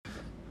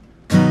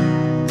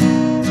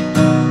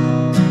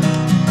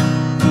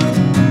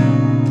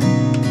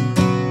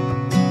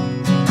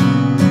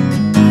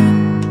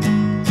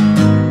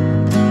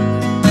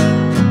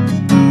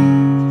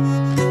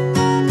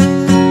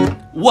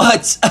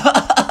What's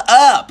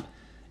up,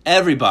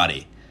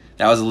 everybody?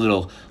 That was a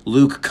little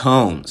Luke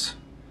Combs.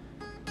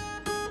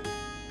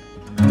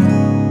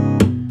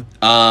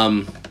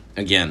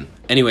 Again.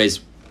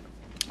 Anyways,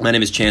 my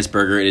name is Chance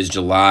Berger. It is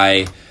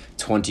July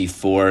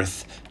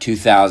 24th,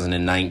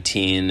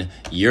 2019.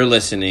 You're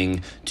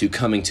listening to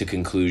Coming to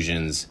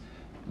Conclusions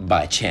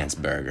by Chance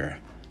Berger.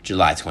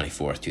 July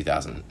 24th,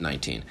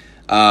 2019.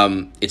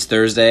 It's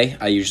Thursday.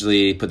 I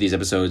usually put these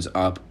episodes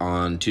up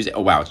on Tuesday.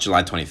 Oh, wow, it's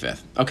July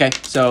 25th. Okay,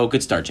 so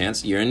good start,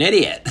 Chance. You're an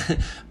idiot.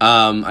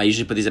 I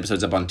usually put these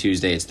episodes up on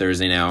Tuesday. It's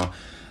Thursday now.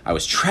 I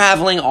was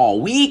traveling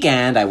all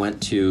weekend. I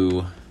went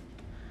to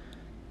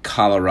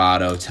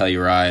Colorado,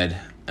 Telluride,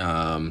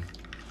 and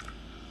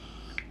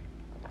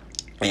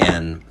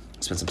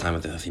spent some time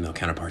with the female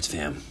counterparts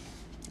fam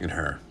and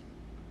her.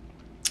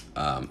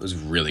 It was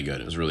really good.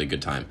 It was a really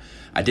good time.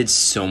 I did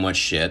so much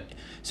shit.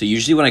 So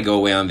usually when I go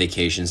away on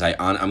vacations, I'm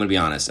gonna be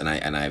honest, and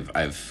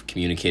I've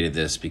communicated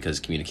this because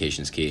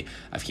communication is key.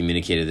 I've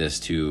communicated this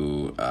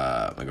to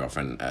my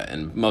girlfriend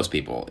and most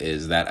people,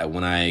 is that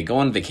when I go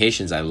on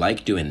vacations, I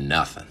like doing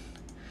nothing.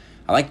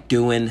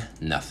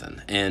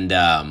 And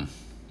I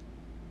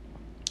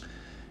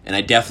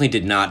definitely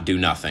did not do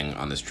nothing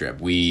on this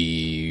trip.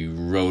 We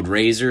rode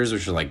Razors,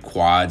 which are like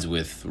quads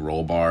with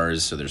roll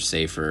bars, so they're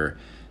safer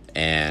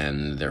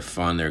and they're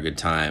fun. They're a good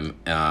time.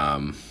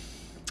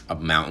 Up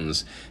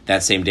mountains.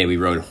 That same day we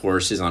rode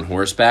horses on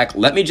horseback.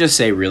 Let me just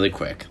say really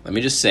quick.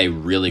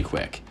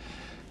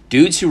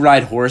 Dudes who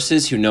ride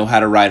horses, who know how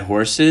to ride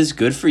horses,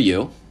 good for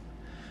you.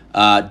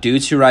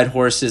 Dudes who ride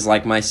horses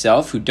like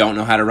myself, who don't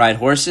know how to ride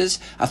horses,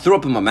 I threw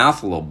up in my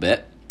mouth a little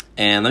bit,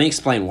 and let me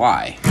explain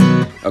why.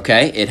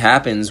 Okay, it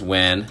happens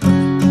when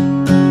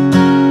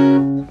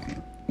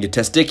your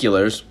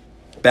testiculars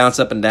bounce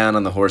up and down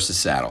on the horse's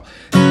saddle.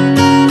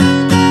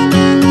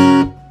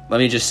 Let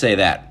me just say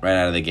that right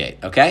out of the gate,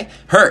 okay?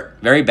 Hurt,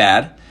 very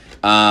bad.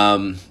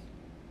 Did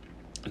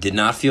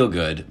not feel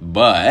good,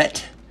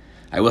 but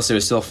I will say it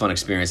was still a fun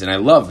experience, and I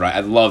loved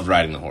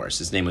riding the horse.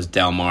 His name was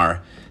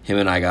Delmar. Him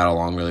and I got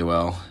along really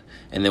well.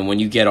 And then when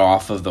you get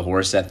off of the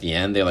horse at the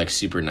end, they're like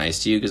super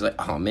nice to you because like,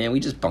 oh man, we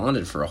just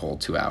bonded for a whole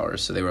 2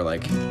 hours. So they were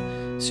like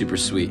super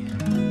sweet.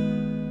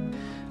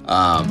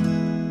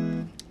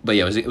 But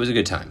yeah, it was a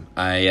good time.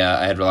 I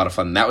had a lot of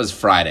fun. That was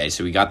Friday,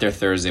 so we got there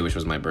Thursday, which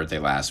was my birthday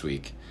last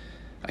week.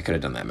 I could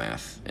have done that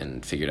math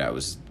and figured out it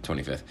was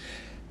 25th.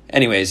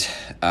 Anyways,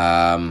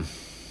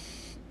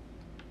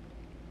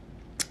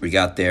 we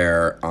got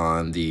there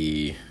on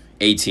the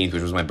 18th,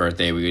 which was my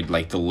birthday. We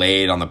like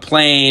delayed on the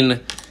plane.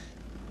 It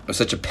was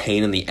such a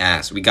pain in the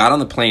ass. We got on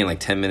the plane like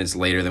 10 minutes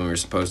later than we were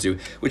supposed to,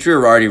 which we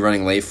were already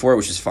running late for,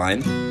 which is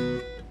fine.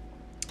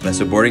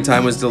 So boarding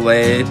time was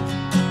delayed.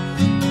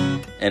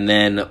 And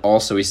then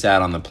also we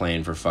sat on the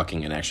plane for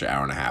fucking an extra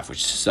hour and a half,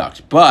 which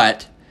sucked.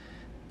 But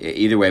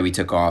either way, we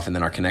took off, and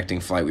then our connecting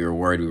flight, we were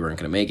worried we weren't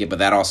going to make it, but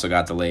that also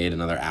got delayed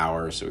another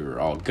hour, so we were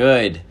all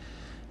good.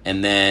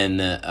 And then,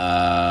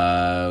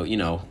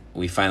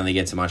 we finally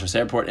get to Montrose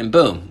Airport, and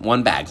boom,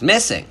 one bag's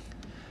missing.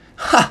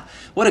 Ha!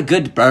 What a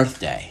good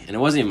birthday. And it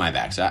wasn't even my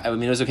bag, so I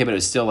mean, it was okay, but it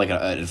was still like,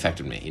 it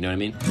affected me, you know what I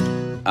mean?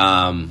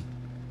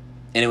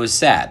 And it was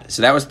sad.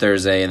 So that was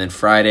Thursday, and then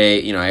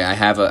Friday, I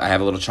have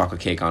a little chocolate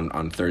cake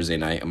on Thursday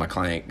night, and my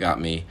client got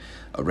me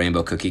a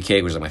rainbow cookie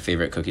cake, which is my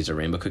favorite cookies are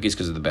rainbow cookies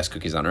because they're the best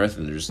cookies on earth,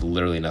 and there's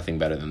literally nothing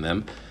better than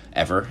them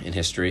ever in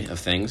history of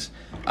things.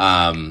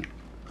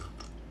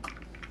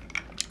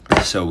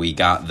 So we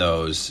got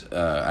those.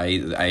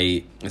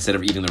 I instead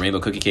of eating the rainbow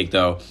cookie cake,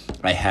 though,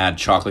 I had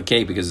chocolate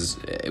cake because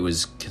it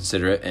was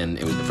considerate, and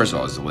it was, first of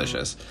all, it was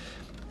delicious.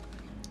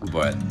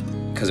 But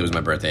because it was my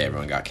birthday,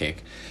 everyone got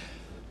cake.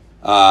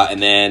 And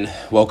then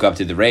woke up,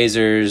 did the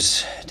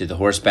Razors, did the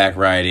horseback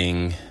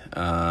riding.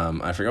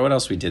 I forgot what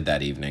else we did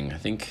that evening. I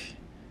think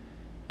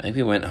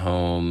we went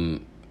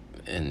home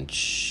and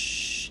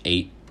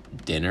ate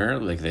dinner.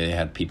 Like, they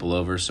had people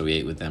over, so we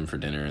ate with them for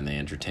dinner, and they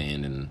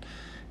entertained, and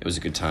it was a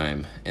good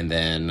time. And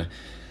then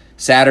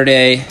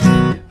Saturday,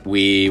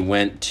 we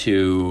woke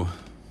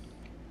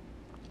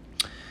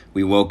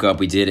up,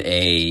 we did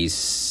a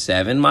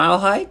 7-mile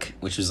hike,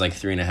 which was like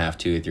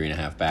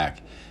 3.5 back.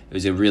 It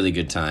was a really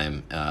good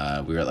time.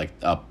 We were like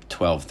up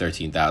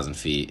 13,000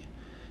 feet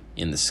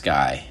in the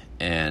sky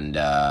and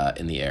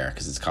in the air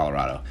because it's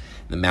Colorado.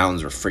 The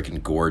mountains were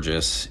freaking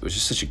gorgeous. It was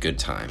just such a good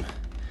time.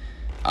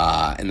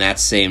 And that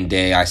same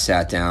day, I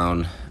sat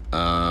down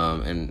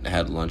and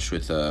had lunch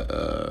with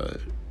a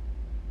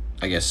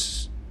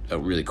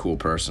really cool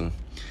person.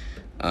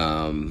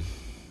 That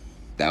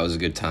was a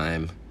good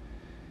time.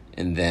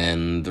 And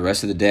then the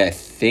rest of the day, I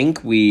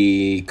think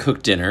we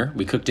cooked dinner.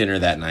 We cooked dinner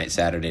that night,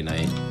 Saturday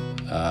night,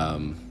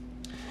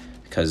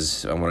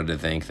 because I wanted to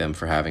thank them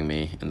for having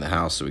me in the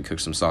house. So we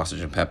cooked some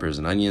sausage and peppers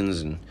and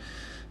onions and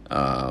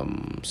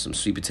some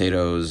sweet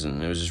potatoes,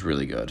 and it was just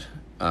really good.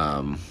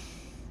 Damn,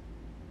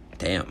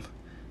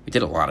 we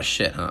did a lot of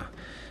shit, huh?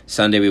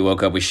 Sunday we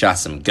woke up, we shot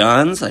some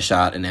guns. I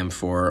shot an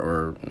M4,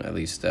 or at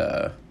least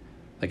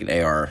like an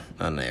AR,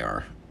 not an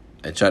AR.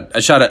 I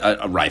shot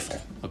a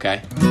rifle,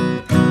 okay?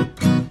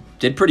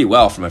 Did pretty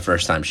well for my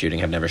first time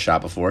shooting. I've never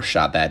shot before.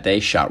 Shot that day.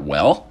 Shot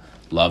well.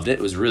 Loved it.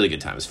 It was a really good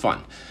time. It was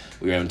fun.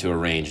 We went to a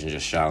range and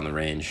just shot on the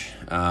range.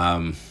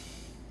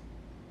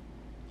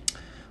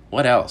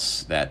 What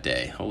else that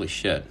day? Holy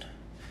shit.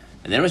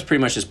 And then it was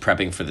pretty much just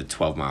prepping for the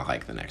 12-mile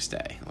hike the next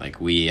day. Like,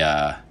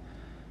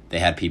 they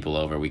had people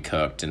over, we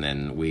cooked, and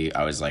then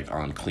I was, like,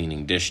 on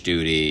cleaning dish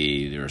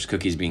duty. There was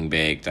cookies being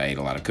baked. I ate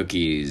a lot of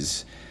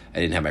cookies. I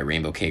didn't have my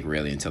rainbow cake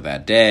really until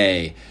that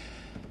day.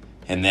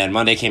 And then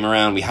Monday came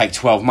around, we hiked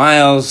 12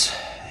 miles,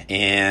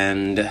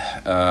 and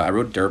I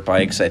rode dirt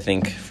bikes, I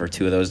think, for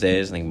 2 of those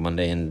days. I think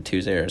Monday and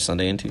Tuesday, or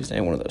Sunday and Tuesday,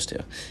 one of those two.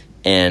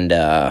 And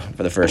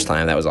for the first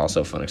time, that was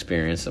also a fun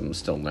experience. I'm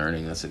still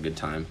learning. That's a good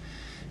time.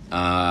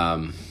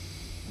 Damn.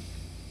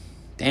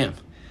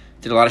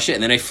 Did a lot of shit.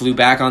 And then I flew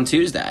back on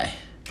Tuesday.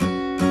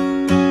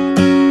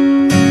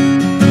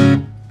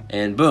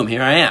 And boom,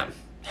 here I am.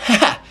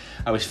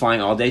 I was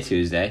flying all day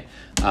Tuesday.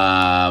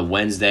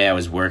 Wednesday, I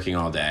was working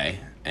all day.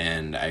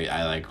 And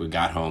we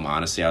got home.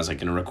 Honestly, I was, like,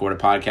 going to record a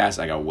podcast.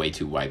 I got way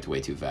too wiped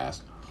way too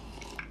fast.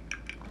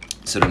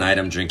 So tonight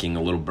I'm drinking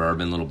a little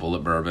bullet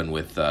bourbon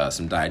with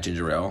some diet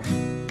ginger ale.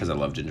 Because I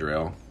love ginger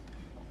ale.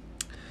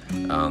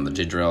 The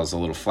ginger ale is a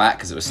little flat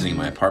because it was sitting in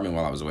my apartment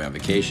while I was away on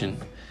vacation.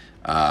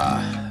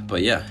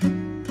 But yeah.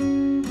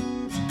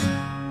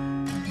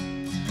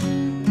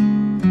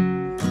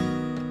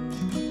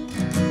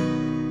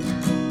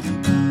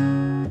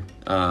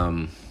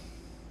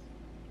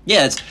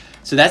 Yeah,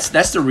 so that's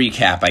the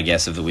recap, I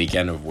guess, of the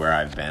weekend of where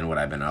I've been, what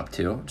I've been up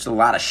to. Just a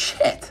lot of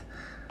shit.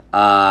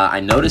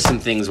 I noticed some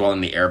things while in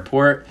the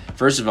airport.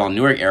 First of all,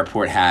 Newark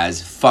Airport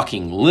has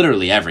fucking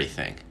literally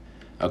everything.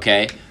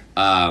 Okay?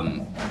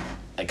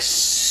 Like,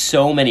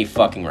 so many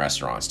fucking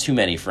restaurants. Too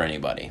many for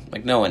anybody.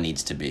 Like, no one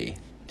needs to be.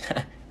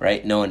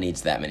 Right? No one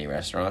needs that many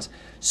restaurants.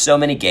 So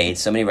many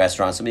gates, so many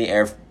restaurants, so many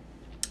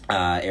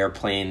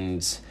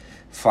airplanes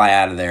fly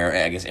out of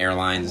there, I guess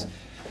airlines.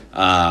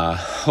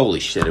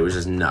 Holy shit, it was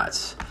just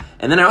nuts.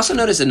 And then I also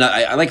noticed,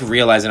 I like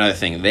realized another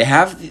thing. They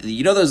have,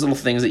 you know those little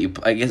things that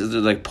I guess they're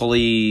like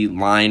pulley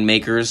line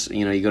makers?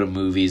 You know, you go to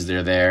movies,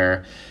 they're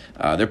there.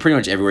 They're pretty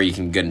much everywhere you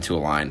can get into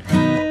a line.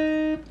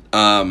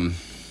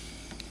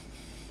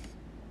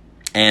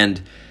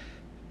 And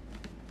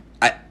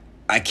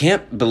I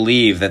can't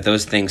believe that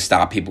those things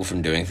stop people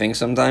from doing things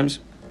sometimes.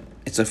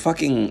 It's just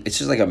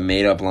like a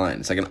made-up line.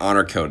 It's like an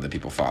honor code that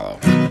people follow.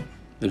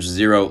 There's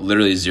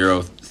literally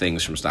zero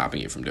things from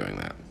stopping you from doing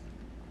that.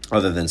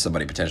 Other than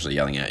somebody potentially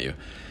yelling at you.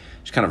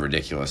 It's kind of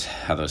ridiculous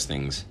how those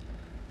things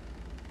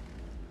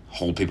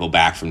hold people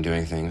back from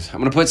doing things.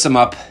 I'm going to put some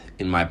up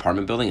in my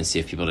apartment building and see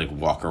if people like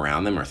walk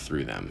around them or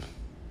through them.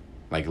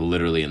 Like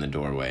literally in the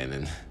doorway,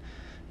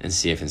 and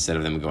see if instead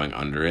of them going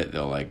under it,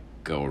 they'll like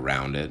go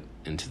around it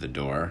into the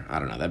door. I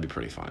don't know. That'd be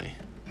pretty funny.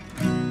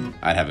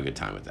 I'd have a good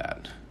time with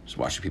that. Just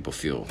watching people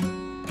feel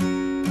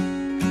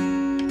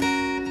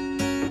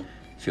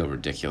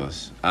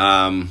ridiculous.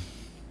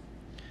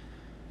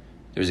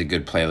 There was a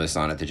good playlist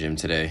on at the gym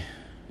today.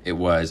 I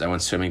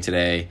went swimming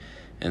today,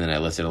 and then I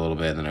lifted a little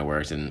bit, and then I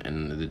worked,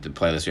 and the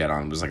playlist we had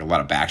on was like a lot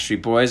of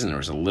Backstreet Boys, and there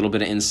was a little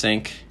bit of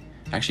NSYNC.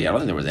 Actually, I don't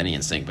think there was any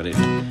NSYNC,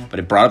 but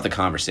it brought up the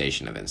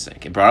conversation of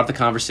NSYNC. It brought up the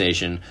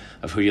conversation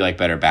of who you like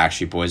better,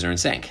 Backstreet Boys or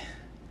NSYNC.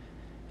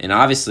 And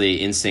obviously,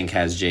 NSYNC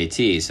has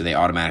JT, so they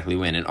automatically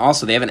win. And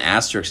also, they have an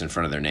asterisk in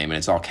front of their name, and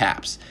it's all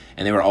caps.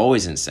 And they were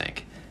always NSYNC.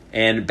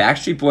 And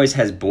Backstreet Boys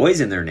has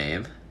boys in their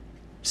name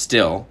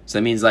still. So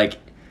that means, like,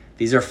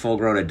 these are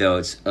full-grown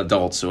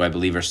adults who I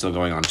believe are still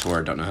going on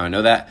tour. Don't know how I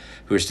know that.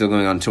 Who are still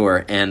going on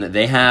tour. And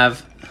they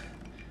have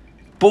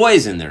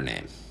boys in their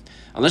name.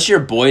 Unless you're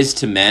boys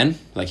to men,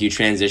 like you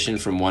transition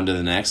from one to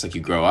the next, like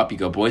you grow up, you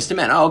go boys to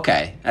men. Oh,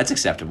 okay. That's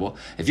acceptable.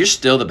 If you're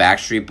still the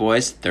Backstreet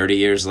Boys 30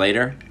 years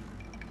later,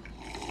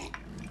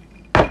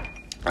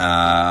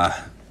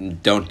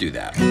 don't do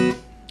that.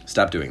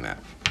 Stop doing that.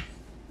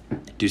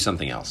 Do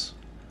something else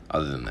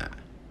other than that.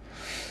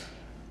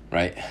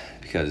 Right?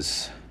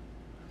 Because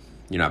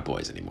you're not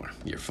boys anymore.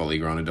 You're fully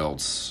grown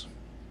adults.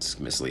 It's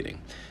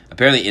misleading.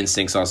 Apparently,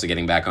 NSYNC's also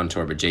getting back on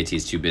tour, but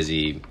JT's too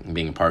busy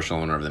being a partial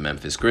owner of the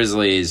Memphis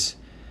Grizzlies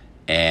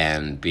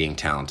and being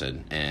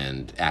talented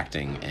and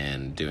acting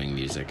and doing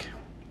music.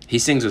 He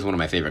sings with one of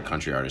my favorite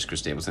country artists, Chris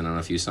Stapleton, on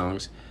a few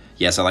songs.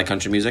 Yes, I like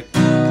country music.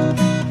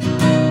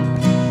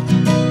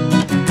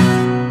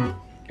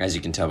 As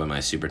you can tell by my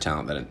super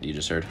talent that you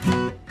just heard.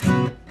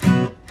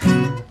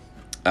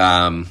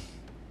 But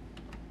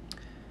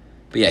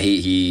yeah,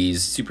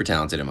 he's super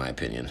talented in my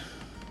opinion.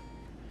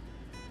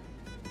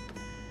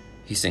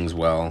 He sings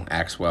well,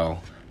 acts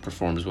well,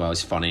 performs well,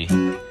 he's funny.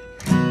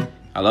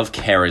 I love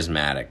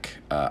charismatic,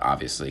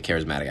 obviously.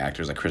 Charismatic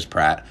actors like Chris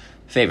Pratt.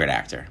 Favorite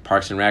actor.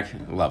 Parks and Rec,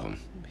 love him.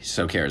 He's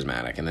so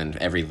charismatic. And then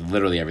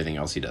literally everything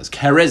else he does.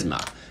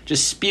 Charisma.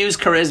 Just spews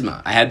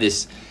charisma. I had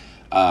this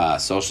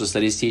social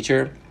studies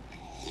teacher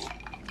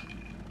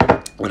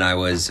when I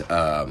was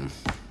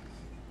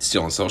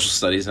still in social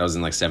studies. I was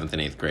in like 7th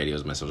and 8th grade. He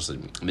was my social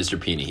studies. Mr.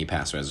 Peony, he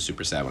passed away. I was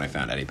super sad when I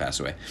found out he passed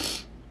away.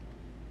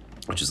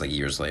 Which is like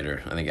years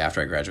later. I think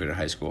after I graduated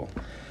high school.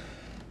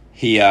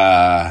 He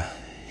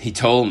he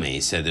told me,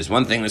 he said, there's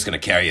one thing that's going to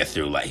carry you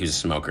through life. He was a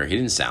smoker. He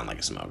didn't sound like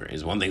a smoker. He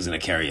was one thing's going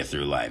to carry you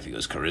through life. He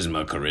goes,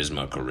 charisma,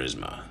 charisma,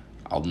 charisma.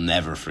 I'll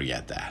never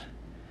forget that.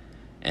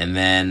 And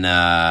then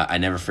I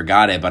never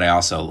forgot it, but I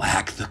also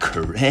lack the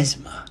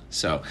charisma.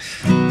 So,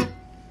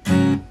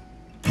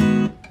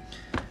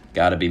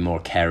 got to be more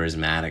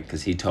charismatic,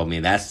 because he told me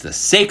that's the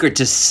secret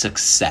to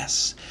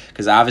success.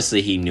 Because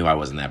obviously he knew I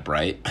wasn't that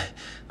bright.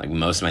 Like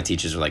most of my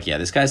teachers were like, yeah,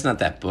 this guy's not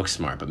that book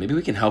smart, but maybe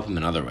we can help him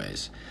in other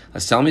ways.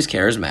 Let's tell him he's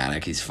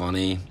charismatic, he's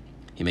funny,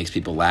 he makes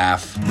people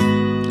laugh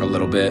a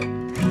little bit.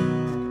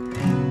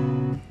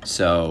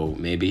 So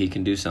maybe he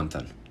can do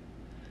something.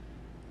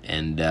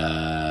 And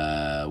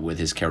with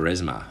his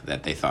charisma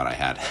that they thought I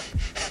had.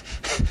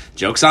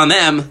 Joke's on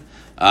them.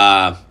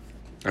 I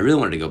really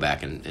wanted to go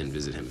back and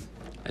visit him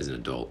as an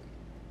adult.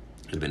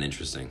 It would have been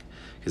interesting.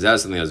 Because that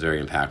was something that was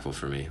very impactful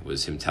for me,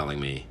 was him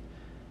telling me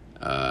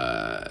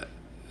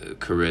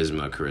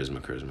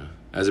charisma.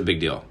 That was a big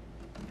deal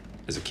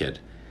as a kid.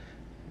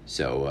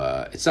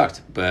 So it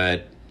sucked.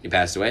 But he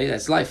passed away.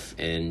 That's life.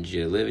 And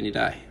you live and you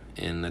die.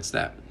 And that's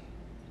that.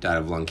 Died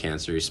of lung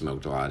cancer. He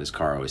smoked a lot. His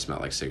car always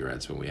smelled like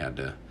cigarettes when we had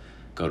to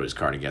go to his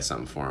car to get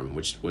something for him,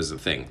 which was the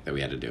thing that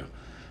we had to do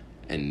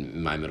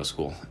in my middle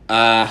school.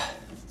 Yeah,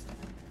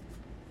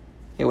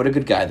 what a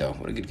good guy, though.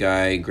 What a good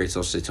guy. Great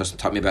social studies.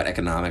 Taught me about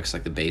economics,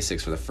 like the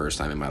basics, for the first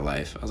time in my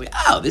life. I was like,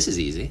 oh, this is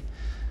easy.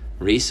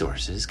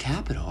 Resources,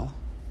 capital,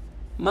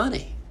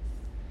 money.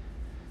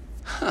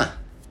 Huh.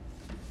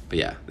 But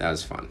yeah, that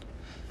was fun.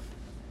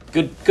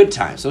 Good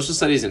time. Social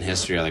studies and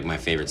history are like my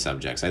favorite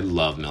subjects. I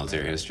love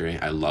military history.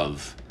 I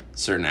love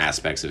certain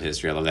aspects of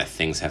history. I love that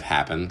things have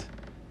happened.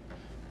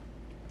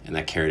 And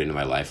that carried into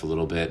my life a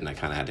little bit, and I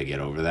kind of had to get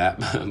over that.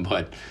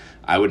 But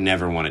I would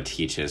never want to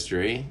teach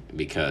history,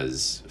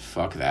 because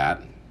fuck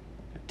that.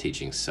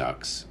 Teaching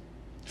sucks.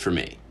 For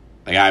me.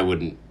 Like, I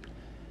wouldn't...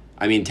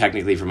 I mean,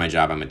 technically for my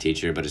job, I'm a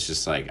teacher, but it's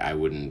just like, I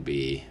wouldn't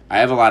be... I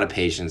have a lot of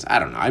patience. I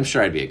don't know. I'm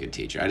sure I'd be a good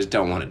teacher. I just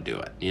don't want to do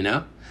it, you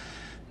know?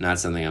 Not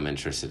something I'm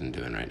interested in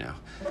doing right now.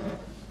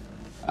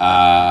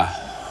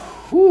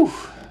 I'm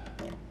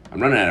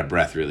running out of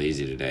breath really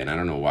easy today, and I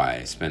don't know why.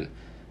 I spent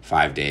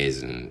 5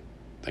 days and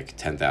like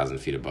 10,000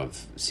 feet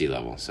above sea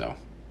level, so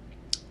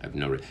I have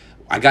no...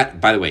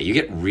 by the way, you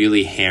get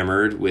really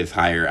hammered with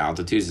higher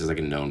altitudes. It's like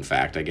a known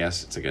fact, I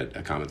guess. It's like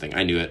a common thing.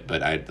 I knew it,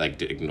 but I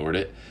ignored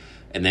it.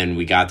 And then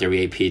we got there, we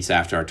ate pizza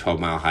after our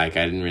 12-mile hike.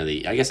 I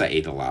guess I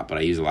ate a lot, but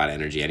I used a lot of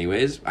energy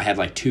anyways. I had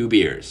like 2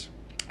 beers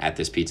at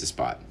this pizza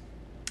spot.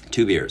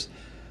 2 beers.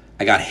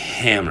 I got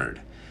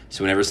hammered.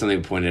 So whenever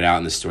somebody pointed out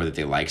in the store that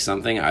they liked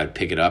something, I would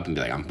pick it up and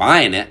be like, I'm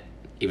buying it,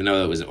 even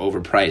though it was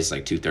overpriced,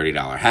 like 2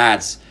 $30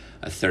 hats,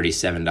 a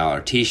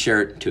 $37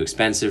 t-shirt, too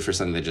expensive for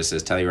something that just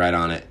says Telluride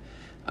on it.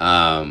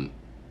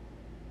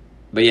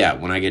 But yeah,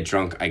 when I get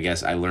drunk, I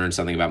guess I learned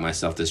something about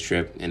myself this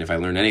trip. And if I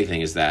learned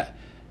anything, is that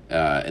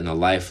in the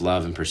life,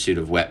 love, and pursuit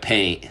of wet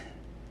paint,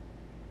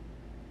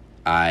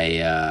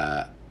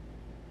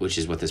 which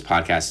is what this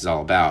podcast is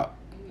all about.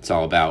 It's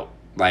all about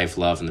life,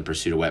 love, and the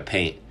pursuit of wet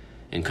paint,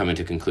 and coming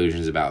to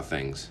conclusions about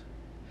things.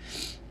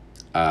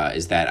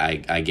 Is that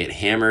I get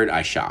hammered,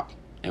 I shop.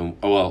 And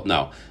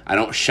no, I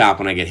don't shop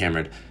when I get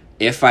hammered.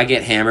 If I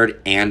get hammered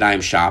and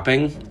I'm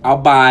shopping, I'll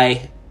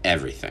buy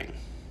everything.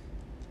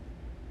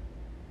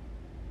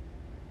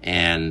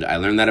 And I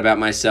learned that about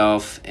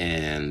myself,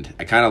 and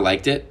I kind of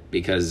liked it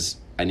because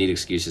I need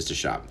excuses to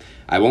shop.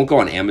 I won't go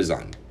on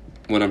Amazon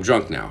when I'm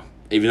drunk now,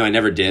 even though I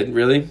never did,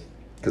 really,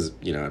 because,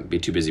 I'd be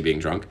too busy being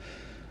drunk.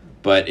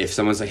 But if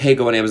someone's like, hey,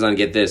 go on Amazon and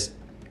get this,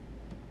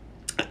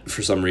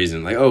 for some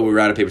reason, like, oh, we're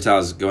out of paper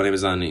towels, go on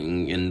Amazon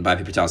and buy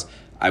paper towels,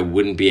 I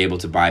wouldn't be able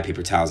to buy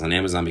paper towels on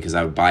Amazon because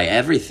I would buy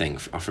everything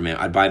from it.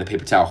 I'd buy the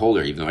paper towel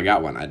holder, even though I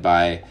got one. I'd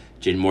buy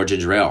more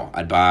ginger ale.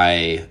 I'd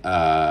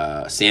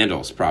buy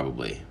sandals,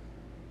 probably.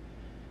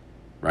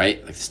 Right?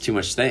 Like, there's too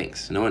much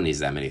things. No one needs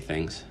that many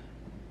things.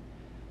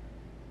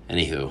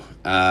 Anywho.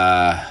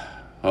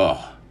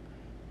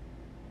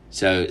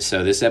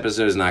 So this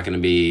episode is not going to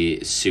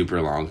be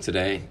super long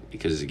today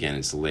because, again,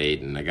 it's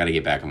late and I got to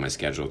get back on my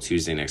schedule.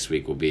 Tuesday next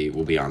week we'll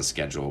be on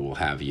schedule. We'll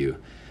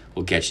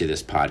get you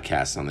this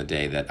podcast on the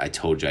day that I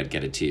told you I'd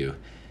get it to you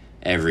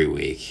every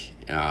week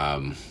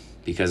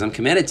because I'm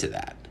committed to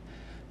that.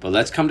 But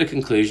let's come to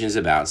conclusions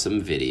about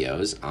some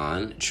videos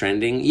on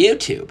trending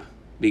YouTube,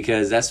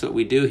 because that's what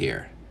we do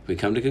here. We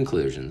come to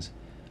conclusions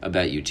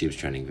about YouTube's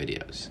trending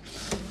videos.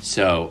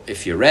 So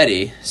if you're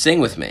ready, sing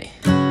with me.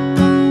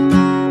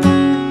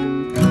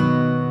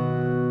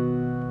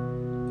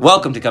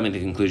 Welcome to Coming to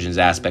Conclusions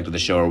aspect of the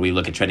show, where we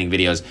look at trending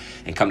videos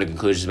and come to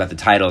conclusions about the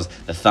titles,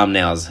 the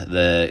thumbnails,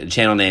 the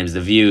channel names,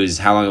 the views,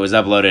 how long it was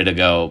uploaded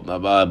ago, blah,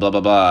 blah,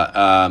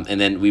 blah. And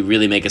then we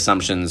really make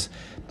assumptions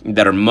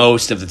that are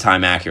most of the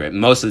time accurate.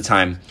 Most of the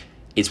time,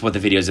 it's what the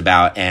video is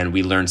about, and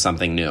we learn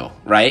something new,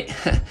 right?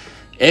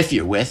 If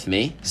you're with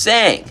me,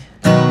 sing.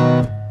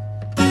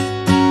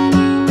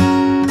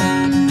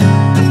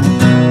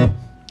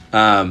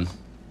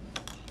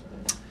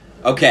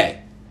 Okay.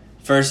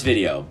 First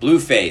video,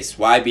 Blueface,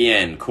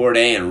 YBN,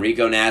 Corday, and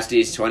Rico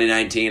Nasty's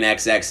 2019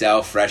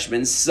 XXL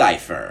Freshman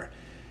Cypher.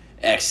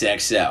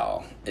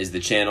 XXL is the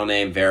channel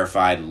name,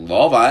 verified.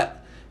 Love it.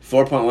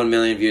 4.1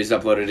 million views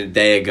uploaded a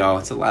day ago.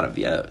 It's a lot of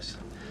views.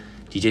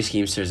 DJ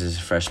Schemesters is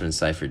a freshman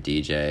cypher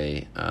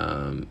DJ.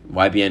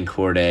 YBN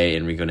Corday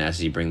and Rico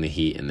Nasty bring the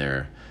heat in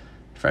their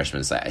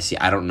freshman site.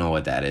 I don't know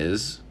what that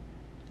is.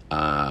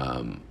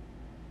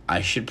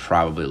 I should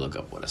probably look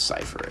up what a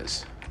cypher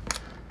is.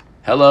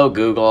 Hello,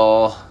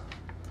 Google.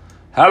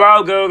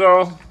 Hello,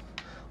 Google.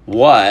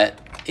 What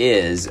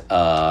is,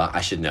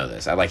 I should know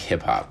this. I like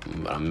hip-hop.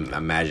 I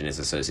imagine it's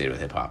associated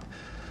with hip-hop.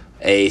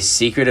 A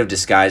secretive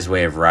disguised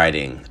way of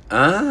writing.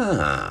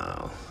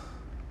 Oh.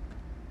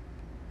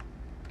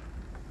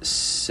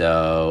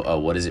 So,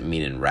 what does it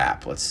mean in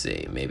rap? Let's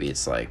see. Maybe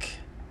it's like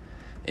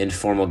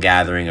informal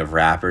gathering of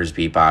rappers,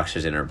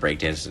 beatboxers, and or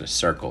breakdancers in a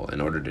circle in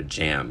order to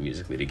jam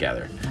musically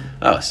together.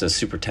 Oh, so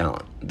super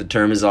talent. The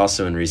term is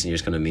also in recent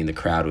years going to mean the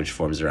crowd which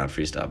forms around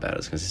freestyle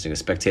battles, consisting of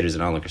spectators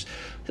and onlookers.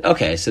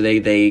 Okay, so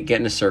they get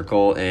in a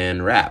circle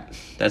and rap.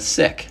 That's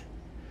sick.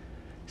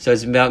 So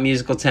it's about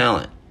musical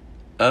talent.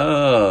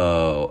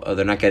 Oh,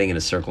 they're not getting in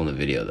a circle in the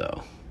video,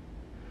 though.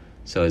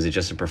 So is it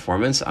just a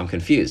performance? I'm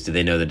confused. Do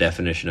they know the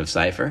definition of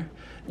cypher?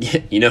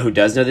 You know who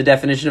does know the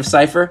definition of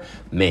cypher?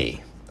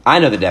 Me. I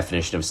know the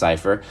definition of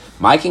cypher.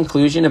 My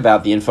conclusion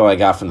about the info I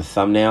got from the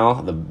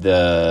thumbnail,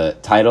 the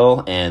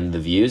title, and the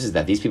views is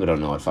that these people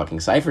don't know what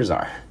fucking ciphers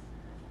are.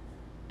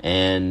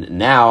 And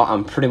now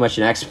I'm pretty much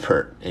an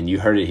expert, and you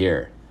heard it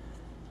here.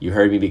 You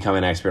heard me become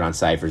an expert on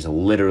ciphers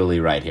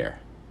literally right here.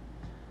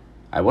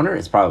 I wonder,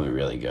 it's probably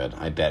really good.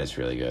 I bet it's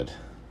really good.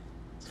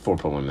 It's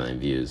 4.1 million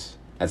views.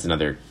 That's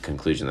another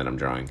conclusion that I'm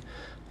drawing.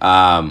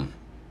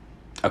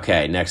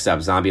 Okay, next up,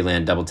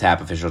 Zombieland Double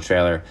Tap official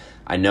trailer.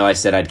 I know I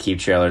said I'd keep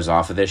trailers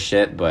off of this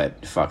shit,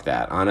 but fuck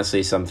that.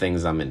 Honestly, some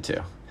things I'm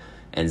into.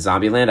 And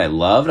Zombieland I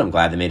loved. I'm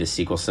glad they made a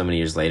sequel so many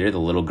years later. The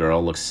little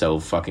girl looks so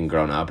fucking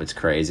grown up. It's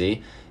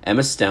crazy.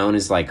 Emma Stone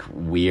is like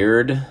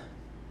weird,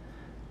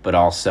 but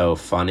also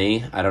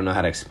funny. I don't know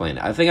how to explain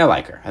it. I think I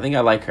like her.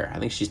 I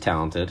think she's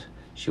talented.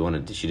 She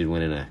did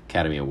win an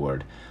Academy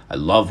Award. I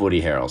love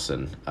Woody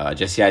Harrelson.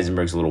 Jesse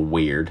Eisenberg's a little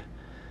weird,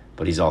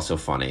 but he's also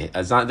funny.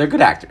 They're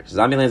good actors.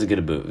 Zombieland's a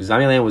good movie.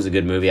 Zombieland was a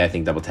good movie. I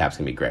think Double Tap's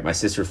gonna be great. My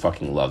sister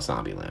fucking loves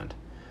Zombieland.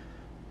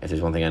 If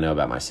there's one thing I know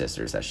about my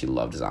sister is that she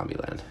loved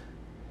Zombieland.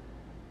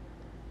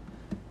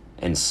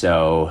 And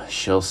so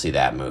she'll see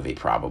that movie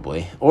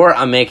probably. Or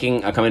I'm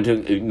coming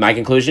to my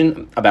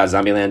conclusion about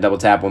Zombieland Double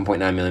Tap, 1.9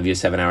 million views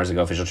 7 hours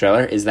ago official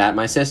trailer, is that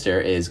my sister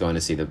is going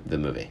to see the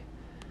movie.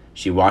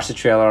 She watched the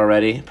trailer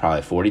already,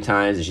 probably 40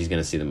 times, and she's going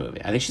to see the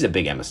movie. I think she's a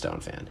big Emma Stone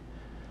fan.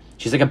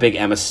 She's like a big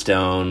Emma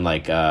Stone,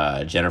 like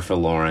Jennifer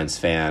Lawrence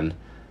fan.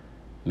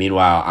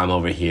 Meanwhile, I'm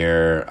over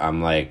here.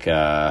 I'm like,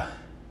 I'm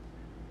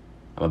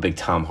a big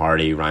Tom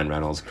Hardy, Ryan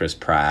Reynolds, Chris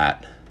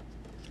Pratt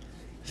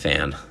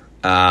fan.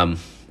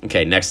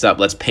 Okay, next up,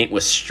 Let's Paint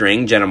with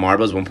String. Jenna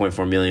Marbles,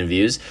 1.4 million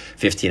views.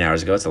 15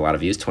 hours ago, it's a lot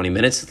of views. 20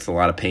 minutes, it's a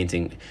lot of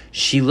painting.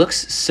 She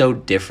looks so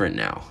different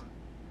now.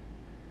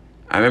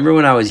 I remember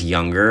when I was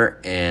younger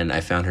and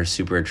I found her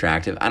super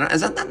attractive.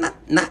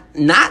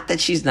 Not that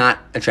she's not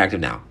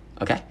attractive now,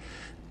 okay?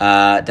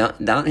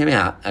 Don't hear me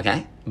out,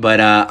 okay? But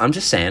I'm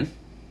just saying.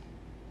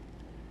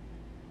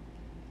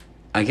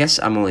 I guess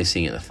I'm only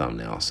seeing it in the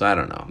thumbnail, so I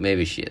don't know.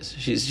 Maybe she is.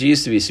 She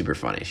used to be super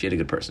funny. She had a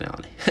good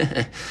personality.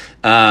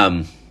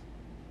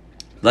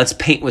 Let's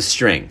Paint with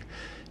String.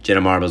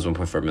 Jenna Marbles,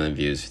 1.4 million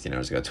views, 15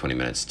 hours ago, 20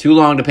 minutes. Too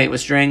long to paint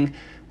with string,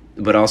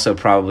 but also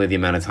probably the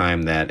amount of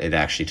time that it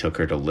actually took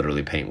her to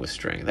literally paint with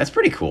string. That's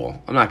pretty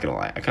cool. I'm not going to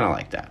lie. I kind of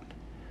like that.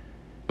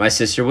 My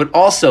sister would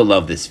also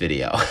love this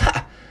video.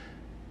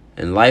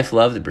 And life,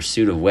 love, the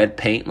pursuit of wet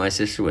paint. My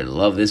sister would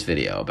love this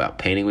video about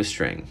painting with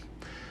string.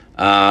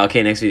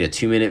 Okay, next video.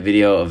 2-minute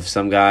video of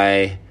some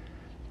guy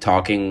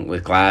talking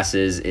with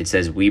glasses. It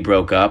says, "We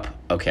broke up."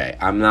 Okay,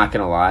 I'm not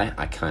going to lie.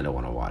 I kind of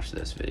want to watch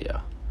this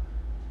video.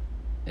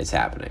 It's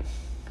happening.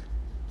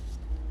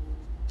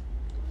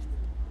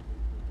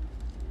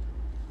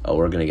 Oh,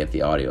 we're going to get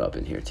the audio up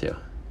in here, too. You guys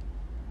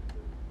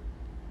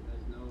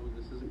know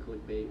this isn't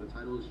clickbait. The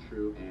title is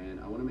true, and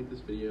I want to make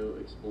this video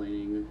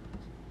explaining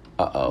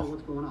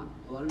what's going on.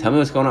 Tell me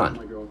what's going on.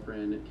 My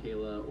girlfriend,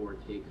 Kayla, or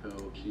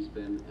Keiko, she's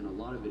been in a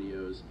lot of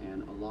videos,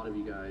 and a lot of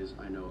you guys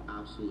I know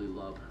absolutely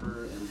love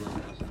her and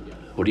love us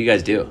together. What do you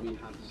guys do? We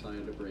have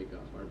decided to break up.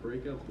 Our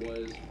breakup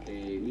was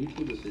a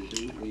mutual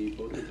decision. We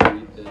both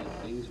agreed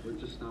that things were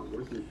just not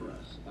working for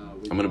us.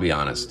 I'm going to be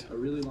honest. A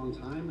really long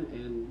time,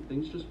 and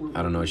things just weren't.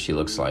 I don't know what she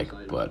looks like,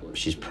 but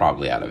she's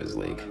probably out of his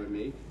league.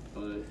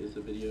 But it's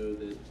a video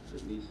that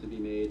needs to be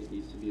made, it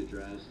needs to be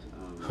addressed.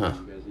 You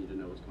guys need to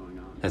know what's going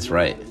on. That's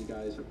right. You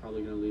guys are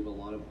probably going to leave a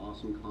lot of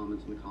awesome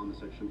comments in the comment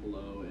section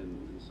below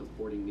and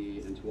supporting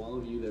me. And to all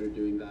of you that are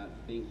doing that,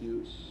 thank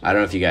you. I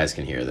don't know if you guys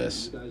can hear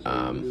this. You guys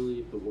are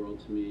really the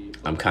world to me.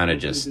 I'm kind of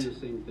just... do the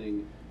same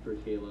thing for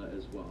Kayla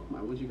as well.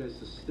 I want you guys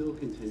to still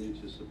continue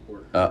to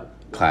support her.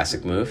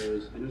 Classic move.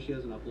 I know she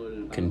hasn't uploaded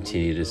in about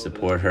Continue a month to or so,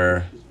 support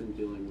her. She's been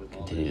dealing with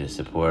all Continue to this.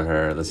 support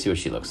her. Let's see what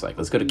she looks like.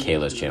 Let's go to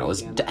Kayla's channel.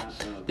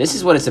 This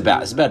is what it's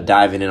about. It's about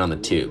diving in on the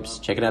tubes.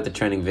 Checking out the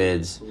trending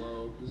vids.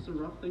 This is a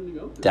rough thing to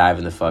go through.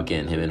 Diving the fuck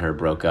in. Him and her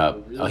broke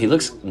up. Oh, he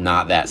looks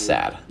not that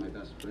sad. My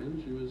best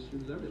friend, she was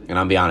everything. And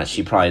I'll be honest,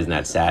 she probably isn't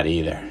that sad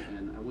either.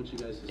 And I want you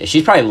guys to Yeah,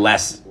 she's probably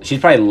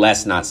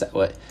less not sad.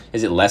 What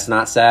is it? Less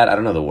not sad? I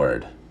don't know the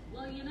word.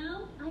 Well, you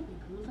know, I think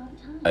girls all the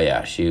time. Oh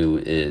yeah, she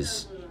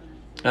is.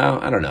 Oh,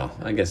 I don't know.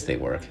 I guess they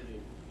work.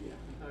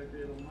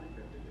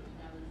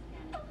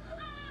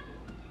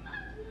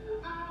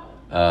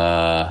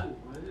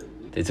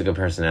 They took a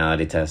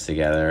personality test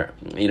together.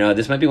 You know,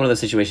 this might be one of those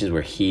situations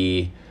where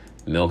he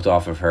milked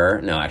off of her.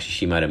 No, actually,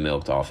 she might have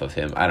milked off of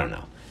him. I don't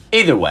know.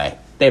 Either way,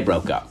 they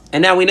broke up.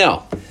 And now we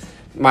know.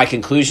 My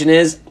conclusion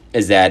is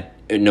that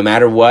no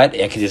matter what,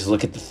 I can just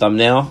look at the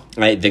thumbnail,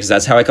 right? Because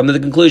that's how I come to the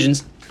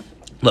conclusions.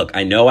 Look,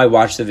 I know I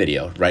watched the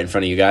video right in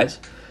front of you guys.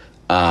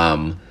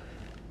 But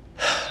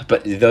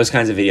those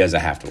kinds of videos I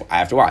have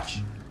to watch.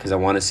 Because I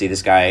want to see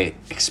this guy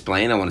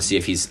explain. I want to see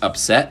if he's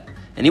upset.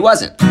 And he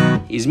wasn't.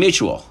 He's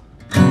mutual.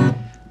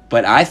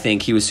 But I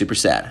think he was super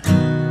sad.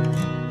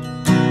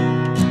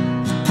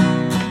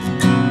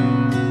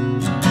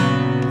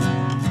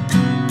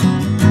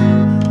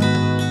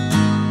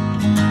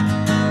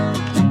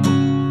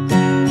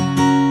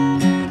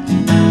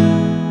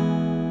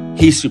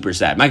 He's super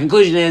sad. My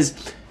conclusion is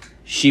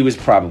she was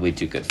probably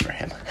too good for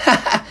him.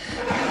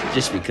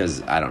 Just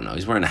because, I don't know,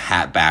 he's wearing a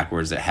hat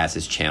backwards that has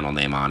his channel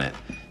name on it.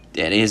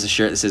 And he has a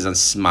shirt that says on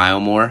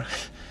Smile More.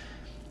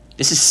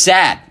 This is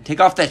sad. Take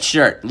off that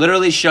shirt.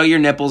 Literally show your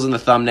nipples in the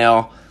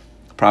thumbnail.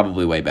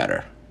 Probably way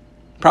better.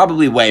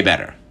 Probably way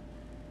better.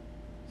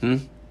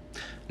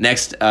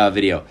 Next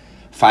video.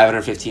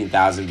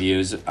 515,000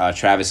 views.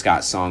 Travis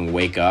Scott song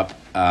Wake Up.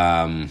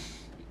 I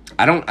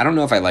don't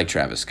know if I like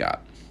Travis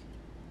Scott.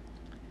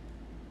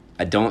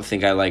 I don't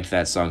think I liked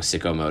that song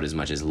Sicko Mode as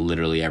much as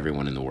literally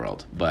everyone in the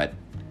world. But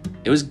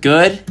it was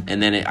good,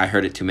 and then I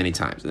heard it too many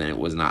times, and then it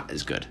was not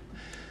as good.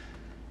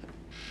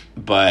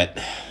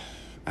 But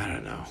I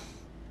don't know.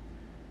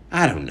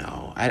 I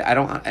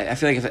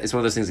feel like it's one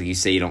of those things that you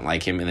say you don't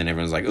like him, and then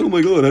everyone's like, oh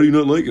my God, how do you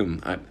not like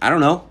him? I don't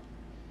know.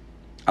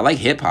 I like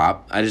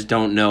hip-hop. I just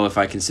don't know if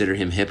I consider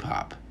him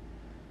hip-hop.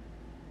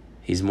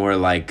 He's more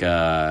like,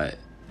 to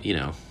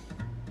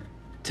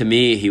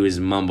me, he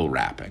was mumble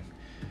rapping.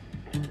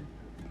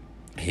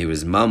 He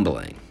was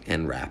mumbling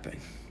and rapping.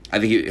 I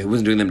think he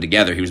wasn't doing them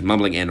together. He was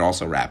mumbling and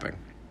also rapping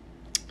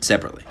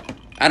separately.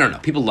 I don't know.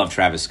 People love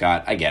Travis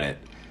Scott. I get it.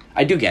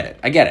 I do get it.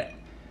 I get it.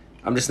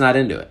 I'm just not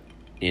into it.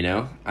 You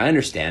know, I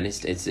understand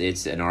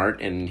it's an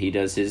art, and he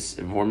does his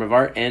form of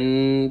art,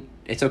 and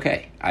it's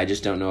okay. I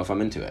just don't know if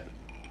I'm into it.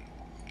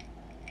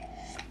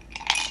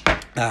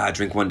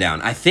 Drink one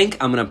down. I think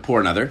I'm going to pour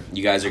another.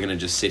 You guys are going to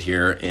just sit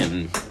here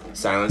in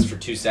silence for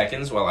 2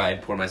 seconds while I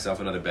pour myself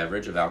another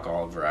beverage of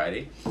alcohol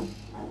variety.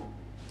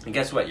 And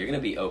guess what? You're going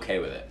to be okay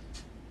with it.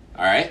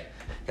 All right?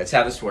 That's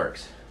how this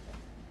works.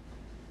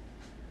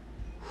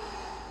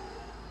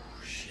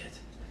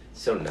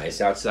 So nice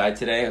outside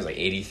today. It was like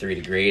 83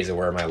 degrees. I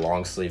wear my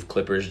long sleeve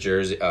Clippers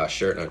jersey, long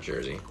sleeve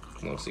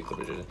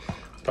Clippers jersey. I'll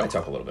probably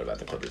talk a little bit about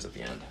the Clippers at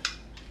the end.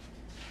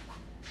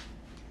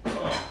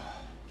 Oh.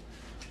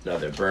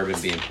 Another bourbon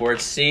being poured.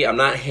 See, I'm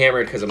not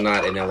hammered because I'm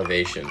not in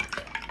elevation.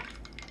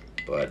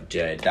 But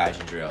Diet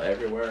ginger ale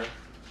everywhere.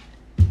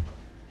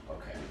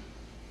 Okay.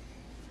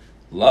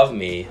 Love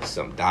me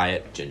some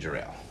Diet ginger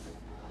ale.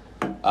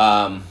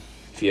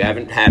 If you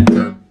haven't had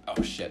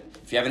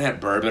If you haven't had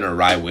bourbon or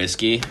rye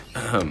whiskey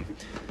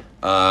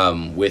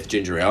with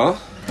ginger ale,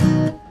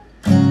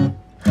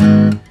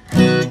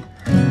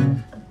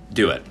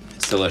 do it.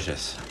 It's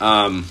delicious.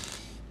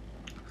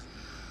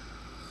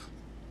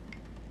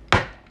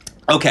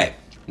 Okay,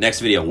 next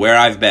video. Where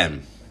I've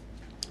been.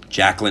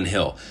 Jaclyn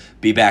Hill.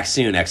 Be back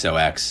soon,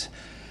 XOX.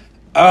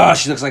 Oh,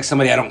 she looks like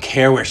somebody I don't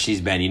care where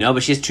she's been,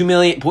 but she has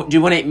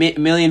 2.8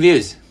 million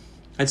views.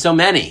 That's so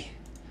many.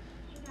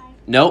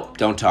 Nope,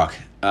 don't talk.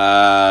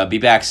 Be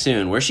back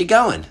soon. Where's she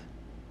going?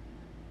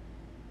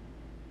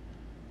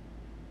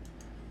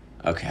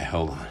 Okay,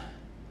 hold on.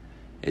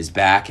 Is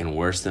back and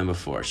worse than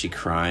before. She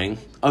crying?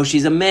 Oh,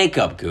 she's a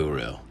makeup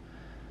guru.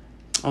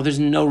 Oh, there's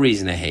no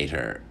reason to hate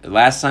her. The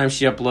last time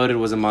she uploaded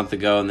was a month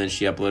ago, and then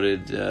she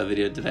uploaded a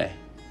video today.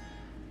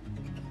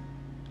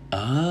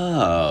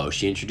 Oh,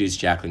 she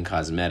introduced Jaclyn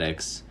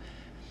Cosmetics.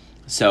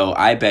 So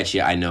I bet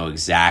you I know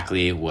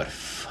exactly what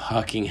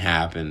fucking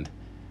happened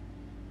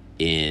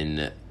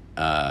in...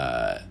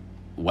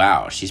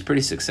 wow, she's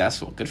pretty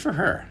successful. Good for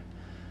her.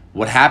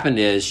 What happened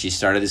is she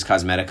started this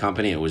cosmetic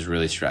company. It was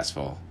really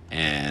stressful,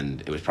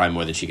 and it was probably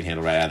more than she could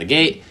handle right out of the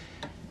gate.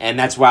 And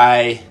that's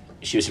why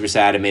she was super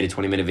sad and made a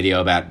 20-minute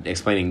video about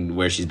explaining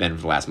where she's been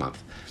for the last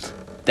month.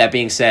 That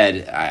being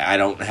said, I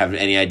don't have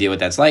any idea what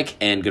that's like,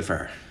 and good for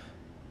her.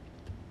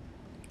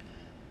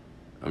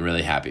 I'm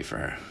really happy for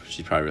her.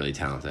 She's probably really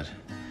talented.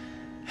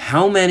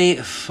 How many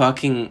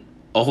fucking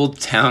Old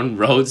Town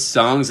Road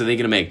songs are they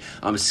going to make?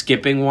 I'm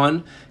skipping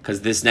one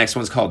because this next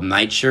one's called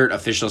Nightshirt,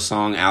 official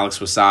song Alex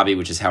Wasabi,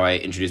 which is how I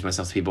introduce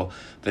myself to people,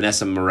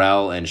 Vanessa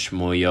Morel and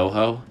Shmuel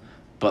Yoho.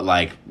 But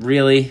like,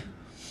 really?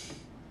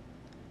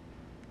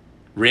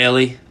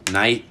 Really?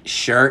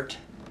 Nightshirt?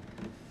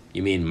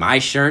 You mean my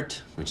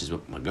shirt, which is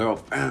what my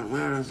girlfriend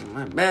wears in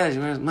my bed. She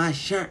wears my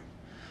shirt.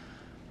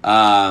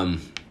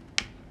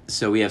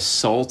 So we have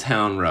Soul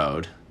Town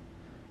Road,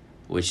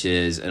 which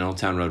is an Old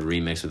Town Road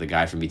remix with a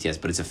guy from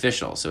BTS, but it's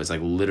official, so it's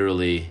like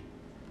literally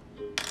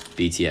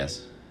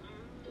BTS.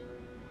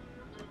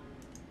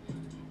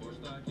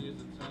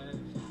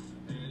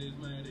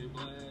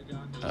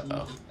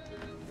 Uh-oh.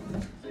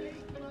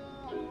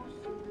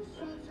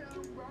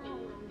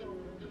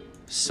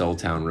 Soul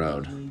Town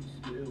Road.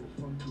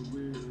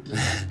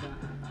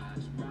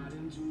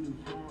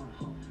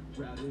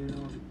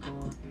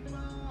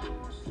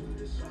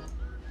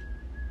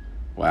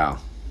 Wow.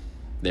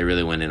 They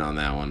really went in on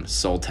that one.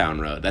 Soul Town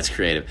Road. That's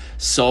creative.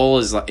 Seoul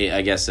is,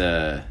 I guess,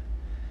 I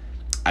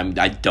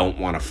don't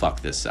want to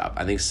fuck this up.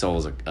 I think Seoul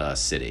is a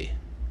city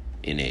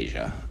in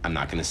Asia. I'm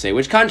not going to say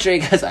which country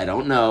because I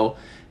don't know,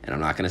 and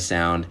I'm not going to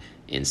sound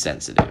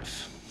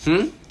insensitive.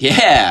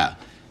 Yeah.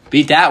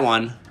 Beat that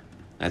one.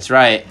 That's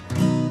right.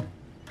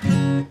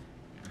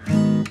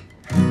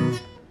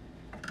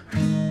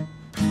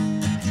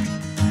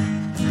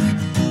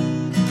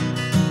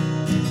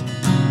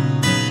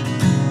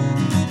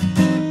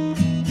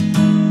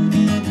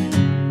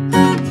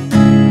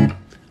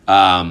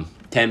 Um,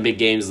 10 big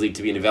games leaked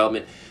to be in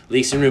development.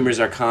 Leaks and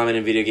rumors are common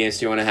in video games.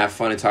 Do you want to have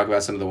fun and talk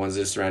about some of the ones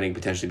that are surrounding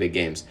potentially big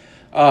games?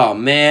 Oh,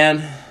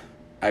 man.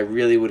 I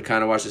really would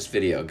kind of watch this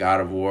video. God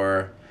of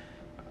War.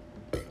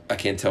 I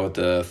can't tell what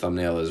the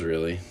thumbnail is,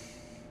 really.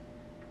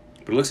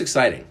 But it looks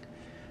exciting.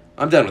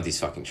 I'm done with these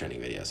fucking trending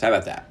videos. How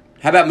about that?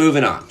 How about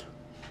moving on?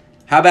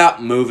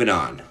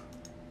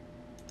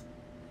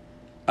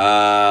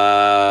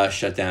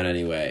 Shut down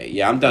anyway.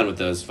 Yeah, I'm done with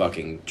those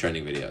fucking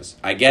trending videos.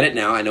 I get it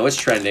now. I know it's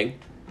trending.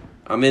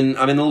 I'm in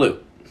the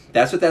loop.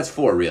 That's what that's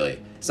for,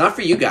 really. It's not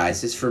for you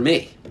guys. It's for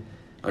me.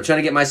 I'm trying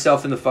to get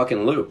myself in the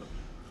fucking loop.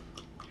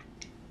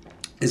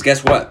 Because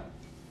guess what?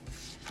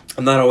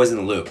 I'm not always in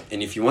the loop.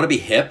 And if you want to be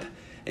hip,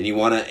 and you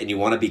want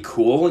to be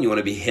cool, and you want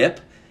to be hip,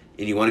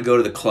 and you want to go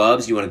to the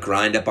clubs, you want to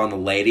grind up on the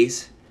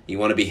ladies, you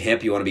want to be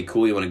hip, you want to be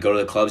cool, you want to go to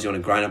the clubs, you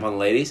want to grind up on the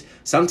ladies,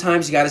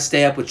 sometimes you got to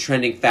stay up with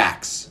trending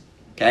facts.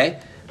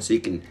 Okay? So you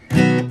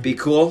can be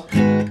cool,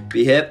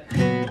 be hip,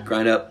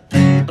 grind up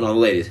on all the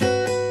ladies.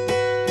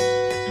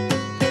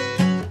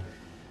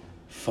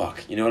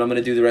 Fuck. You know what I'm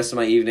gonna do the rest of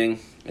my evening?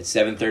 It's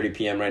 7:30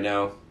 p.m. right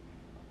now.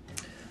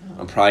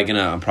 I'm probably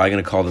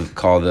gonna call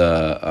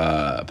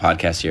the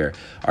podcast here.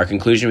 Our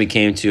conclusion we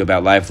came to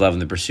about life, love,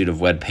 and the pursuit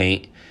of wet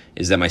paint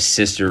is that my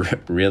sister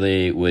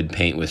really would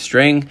paint with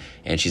string,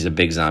 and she's a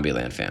big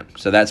Zombieland fan.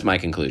 So that's my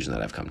conclusion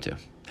that I've come to.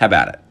 How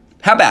about it?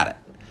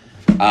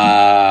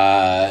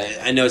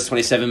 I know it's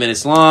 27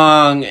 minutes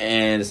long,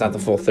 and it's not the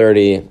full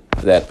 30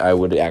 that I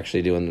would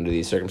actually do under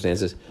these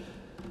circumstances.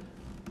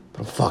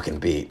 I'm fucking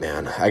beat,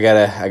 man. I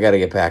gotta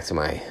get back to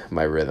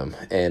my rhythm,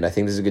 and I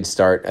think this is a good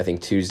start. I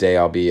think Tuesday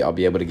I'll be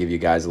able to give you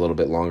guys a little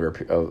bit longer,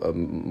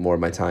 more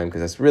of my time,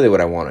 because that's really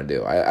what I want to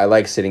do. I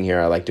like sitting here.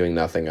 I like doing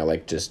nothing. I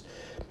like just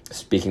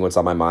speaking what's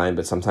on my mind.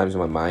 But sometimes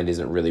when my mind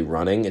isn't really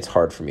running, it's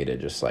hard for me to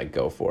just like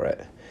go for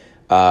it.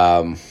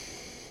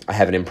 I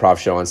have an improv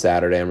show on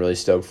Saturday. I'm really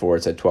stoked for it.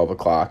 It's at 12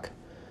 o'clock,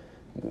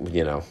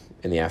 in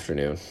the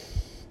afternoon,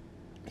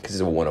 because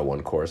it's a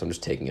 101 course. I'm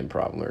just taking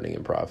improv, learning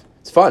improv.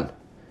 It's fun.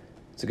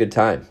 It's a good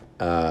time.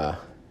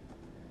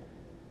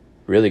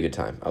 Really good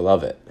time. I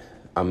love it.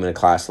 I'm in a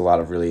class with a lot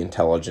of really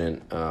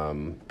intelligent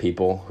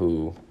people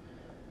who,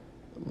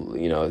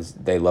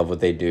 they love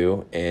what they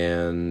do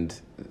and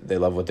they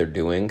love what they're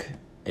doing.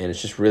 And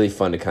it's just really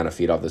fun to kind of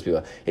feed off those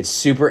people. It's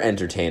super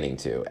entertaining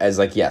too. As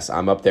yes,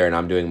 I'm up there and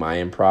I'm doing my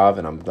improv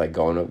and I'm like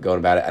going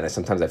about it. And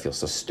sometimes I feel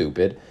so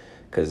stupid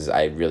because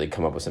I really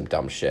come up with some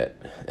dumb shit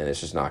and it's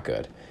just not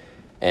good.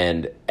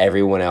 And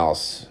everyone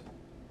else,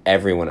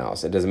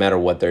 it doesn't matter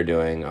what they're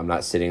doing. I'm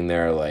not sitting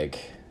there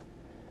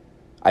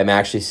I'm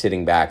actually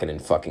sitting back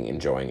and fucking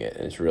enjoying it.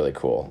 And it's really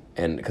cool.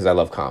 And because I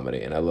love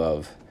comedy and I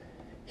love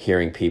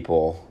hearing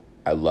people.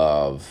 I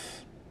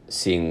love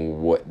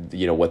seeing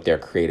what their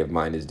creative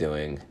mind is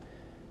doing,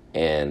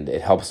 and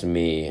it helps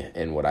me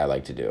in what I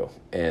like to do.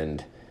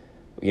 And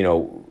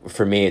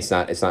for me, it's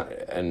not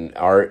an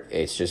art.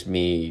 It's just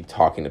me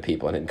talking to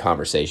people and in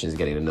conversations,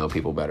 getting to know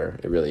people better.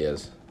 It really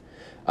is.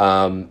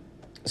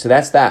 So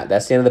that's that.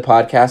 That's the end of the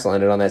podcast. I'll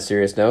end it on that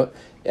serious note.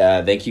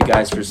 Thank you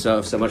guys for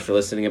so much for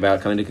listening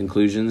about coming to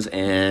conclusions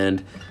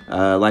and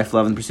life,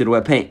 love, and the pursuit of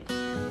wet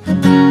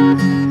paint.